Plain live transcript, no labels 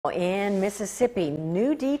In Mississippi,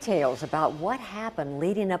 new details about what happened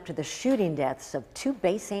leading up to the shooting deaths of two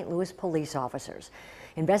Bay St. Louis police officers.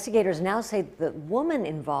 Investigators now say the woman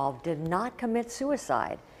involved did not commit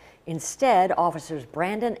suicide. Instead, officers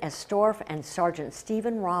Brandon Estorff and Sergeant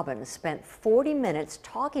Stephen Robbins spent 40 minutes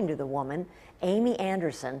talking to the woman, Amy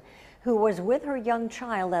Anderson, who was with her young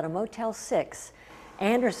child at a Motel 6.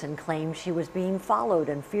 Anderson claimed she was being followed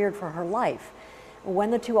and feared for her life.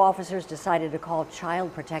 When the two officers decided to call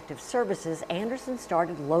Child Protective Services, Anderson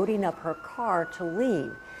started loading up her car to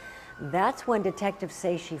leave. That's when detectives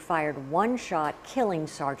say she fired one shot, killing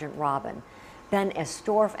Sergeant Robin. Then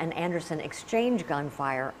Estorff and Anderson exchanged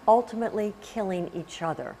gunfire, ultimately killing each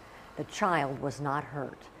other. The child was not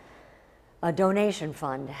hurt. A donation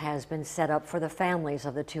fund has been set up for the families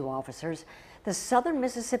of the two officers. The Southern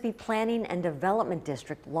Mississippi Planning and Development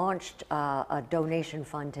District launched a donation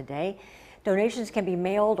fund today. Donations can be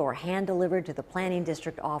mailed or hand-delivered to the Planning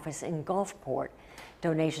District office in Gulfport.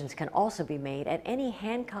 Donations can also be made at any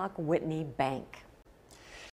Hancock Whitney bank.